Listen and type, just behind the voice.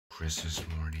Christmas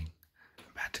morning. I'm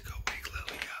about to go wake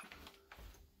Lily up.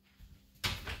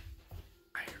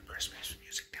 I hear Christmas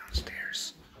music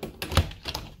downstairs.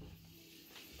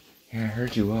 Yeah, I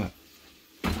heard you up.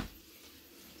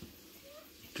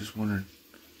 Just wondering,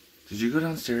 did you go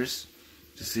downstairs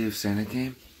to see if Santa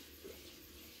came?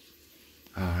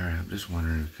 Oh, alright, I'm just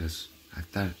wondering because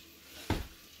I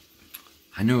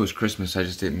knew it was Christmas, I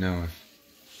just didn't know if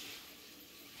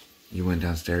you went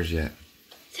downstairs yet.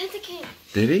 Santa came.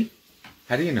 Did he?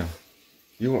 How do you know?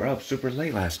 You were up super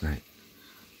late last night.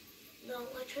 No,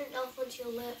 I turned it off once you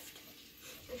left.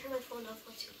 I turned my phone off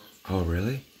once you left. Oh,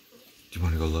 really? Do you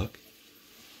want to go look?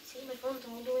 See, my phone's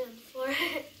all the way on the floor.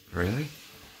 Really?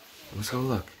 Let's go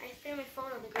look. I threw my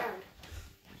phone on the ground.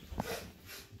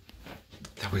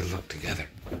 Thought we look together.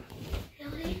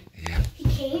 Really? Yeah. He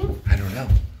came? I don't know.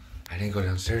 I didn't go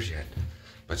downstairs yet.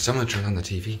 But someone turned on the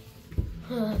TV.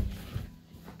 Huh.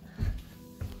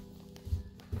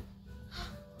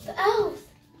 The elves!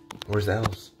 Where's the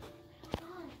elves?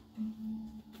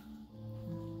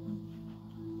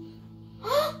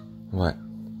 What?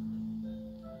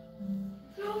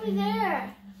 They're over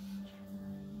there.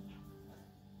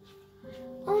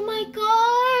 Oh my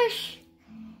gosh!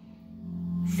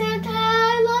 Santa,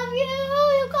 I love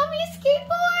you! You got me a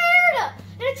skateboard!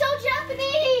 And it's all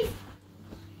Japanese!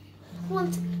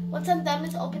 Once I'm done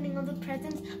with opening all the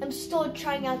presents, I'm still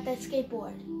trying out that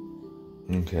skateboard.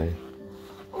 Okay.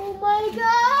 Oh my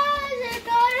gosh! I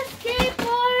got a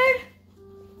skateboard!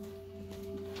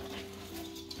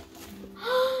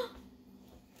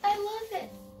 I love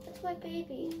it. It's my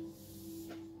baby.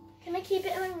 Can I keep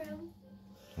it in my room?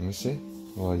 Let me see.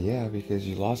 Well, yeah, because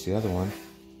you lost the other one.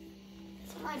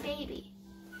 It's my baby.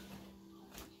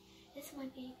 It's my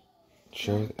baby.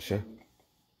 Sure. It's you.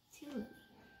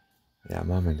 Yeah,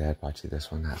 Mom and Dad bought you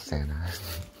this one, not Santa.